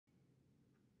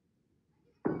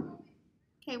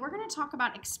Okay, we're going to talk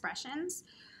about expressions.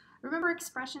 Remember,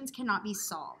 expressions cannot be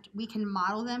solved. We can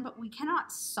model them, but we cannot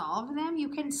solve them. You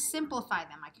can simplify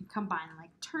them. I can combine like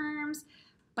terms,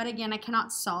 but again, I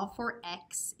cannot solve for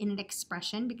x in an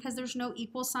expression because there's no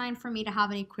equal sign for me to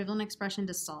have an equivalent expression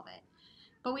to solve it.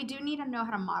 But we do need to know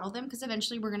how to model them because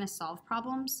eventually we're going to solve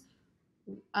problems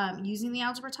using the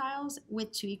algebra tiles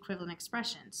with two equivalent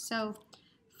expressions. So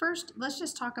first, let's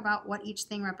just talk about what each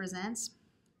thing represents.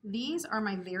 These are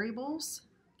my variables,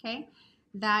 okay?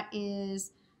 That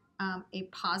is a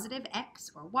positive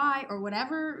x or y or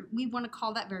whatever we want to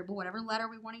call that variable, whatever letter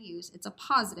we want to use. It's a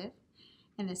positive,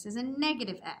 and this is a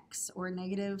negative x or a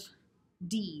negative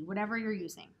d, whatever you're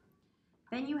using.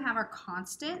 Then you have our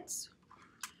constants,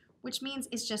 which means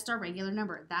it's just our regular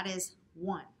number. That is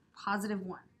 1, positive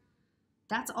 1.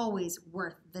 That's always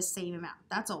worth the same amount.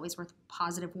 That's always worth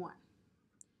positive 1.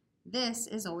 This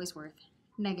is always worth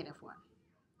negative 1.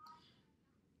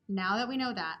 Now that we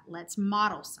know that, let's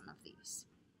model some of these.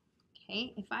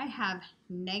 Okay, if I have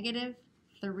negative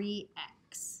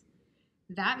 3x,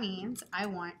 that means I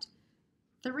want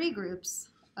 3 groups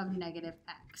of negative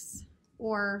x,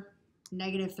 or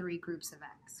negative 3 groups of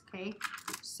x, okay?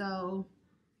 So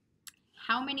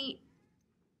how many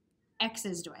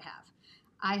x's do I have?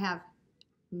 I have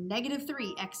negative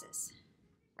 3 x's,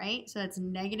 right? So that's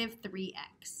negative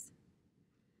 3x,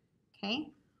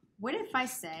 okay? What if I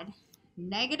said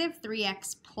negative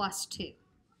 3x plus 2?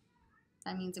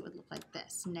 That means it would look like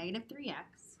this. Negative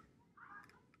 3x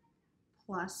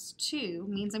plus 2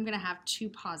 means I'm going to have 2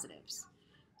 positives.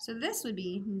 So this would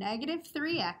be negative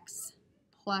 3x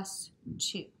plus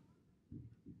 2.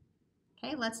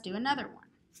 Okay, let's do another one.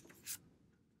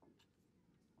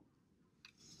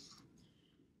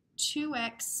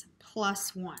 2x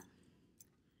plus 1.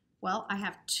 Well, I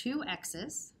have 2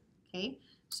 x's, okay?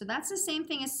 So that's the same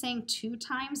thing as saying 2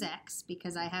 times x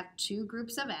because I have 2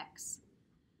 groups of x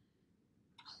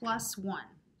plus 1.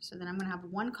 So then I'm going to have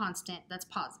one constant that's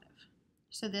positive.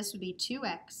 So this would be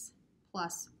 2x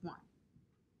plus 1.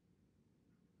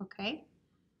 Okay,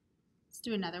 let's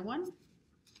do another one.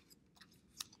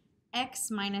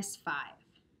 X minus 5.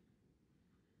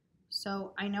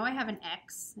 So I know I have an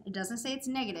x. It doesn't say it's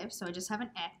negative, so I just have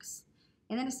an x.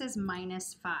 And then it says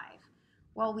minus 5.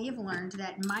 Well, we have learned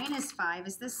that minus 5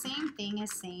 is the same thing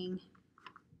as saying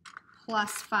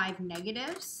plus 5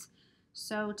 negatives.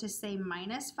 So to say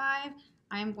minus 5,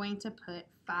 I'm going to put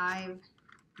 5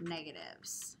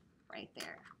 negatives right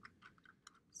there.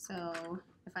 So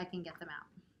if I can get them out.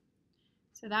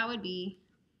 So that would be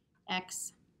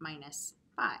x minus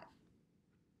 5.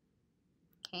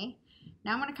 Okay,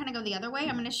 now I'm going to kind of go the other way.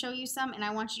 I'm going to show you some, and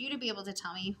I want you to be able to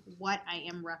tell me what I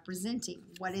am representing.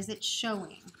 What is it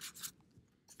showing?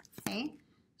 Okay,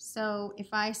 so if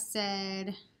I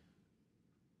said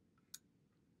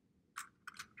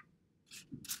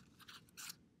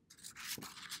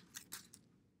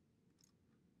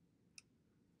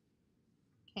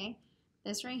okay,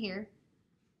 this right here,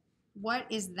 what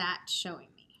is that showing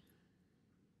me?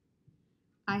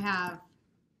 I have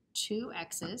 2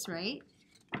 x's, right?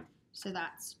 So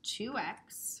that's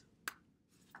 2x.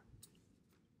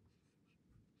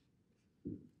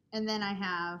 And then I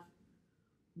have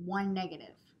 1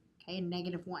 negative, okay,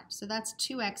 negative 1. So that's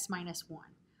 2x minus 1.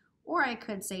 Or I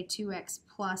could say 2x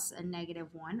plus a negative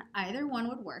 1. Either one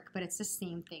would work, but it's the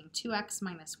same thing, 2x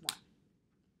minus 1.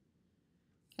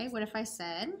 Okay, what if I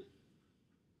said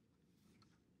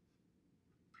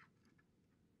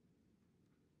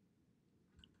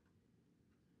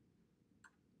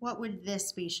what would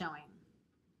this be showing?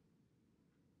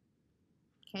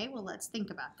 Okay, well, let's think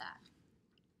about that.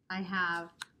 I have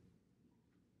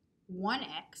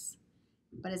 1x,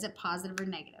 but is it positive or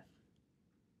negative?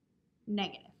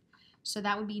 Negative. So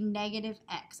that would be negative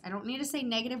x. I don't need to say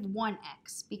negative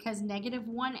 1x because negative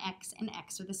 1x and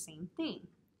x are the same thing.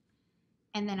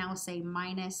 And then I'll say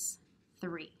minus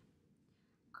 3.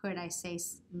 Could I say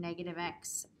negative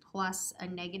x plus a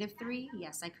negative 3?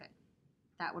 Yes, I could.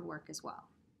 That would work as well.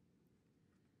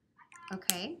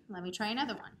 Okay, let me try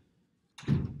another one.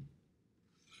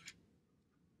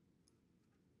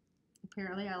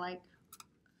 Apparently I like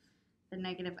the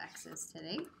negative x's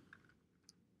today.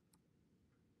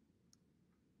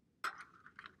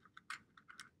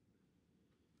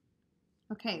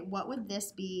 Okay, what would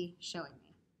this be showing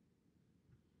me?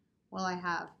 Well, I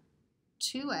have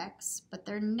 2x, but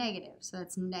they're negative. So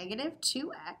that's negative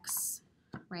 2x,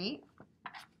 right?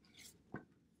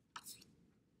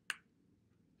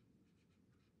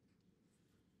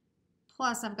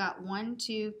 Plus, I've got 1,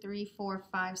 2, 3, 4,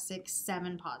 5, 6,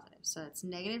 7 positives. So it's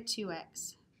negative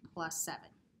 2x plus 7.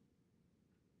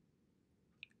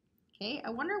 Okay,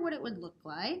 I wonder what it would look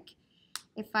like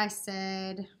if I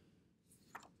said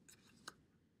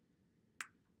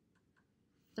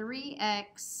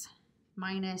 3x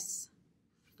minus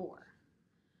 4,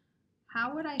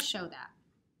 how would I show that?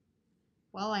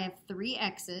 Well, I have 3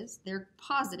 x's. They're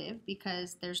positive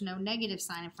because there's no negative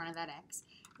sign in front of that x.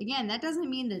 Again, that doesn't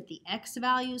mean that the x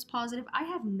value is positive. I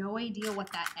have no idea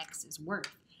what that x is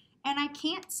worth. And I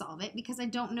can't solve it because I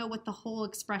don't know what the whole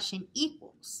expression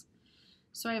equals.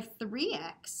 So I have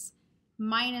 3x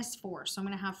minus 4. So I'm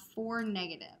going to have 4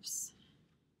 negatives.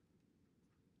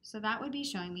 So that would be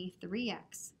showing me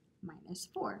 3x minus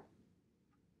 4.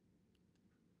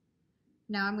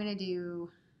 Now I'm going to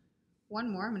do one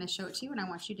more. I'm going to show it to you, and I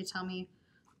want you to tell me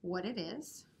what it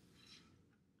is.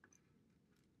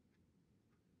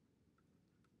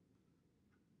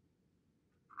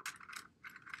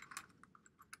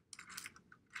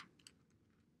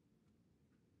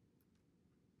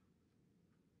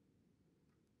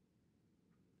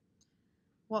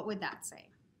 What would that say?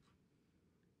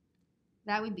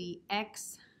 That would be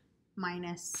x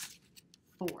minus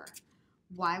 4.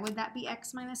 Why would that be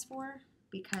x minus 4?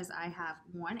 Because I have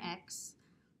 1x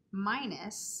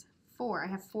minus 4. I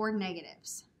have 4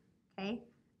 negatives, okay?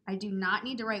 I do not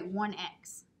need to write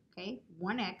 1x, okay?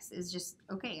 1x is just,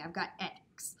 okay, I've got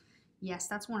x. Yes,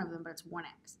 that's one of them, but it's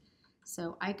 1x.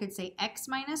 So I could say x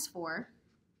minus 4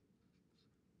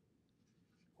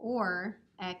 or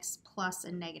x plus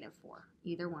a negative 4.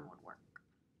 Either one would work.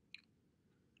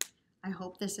 I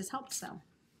hope this has helped some.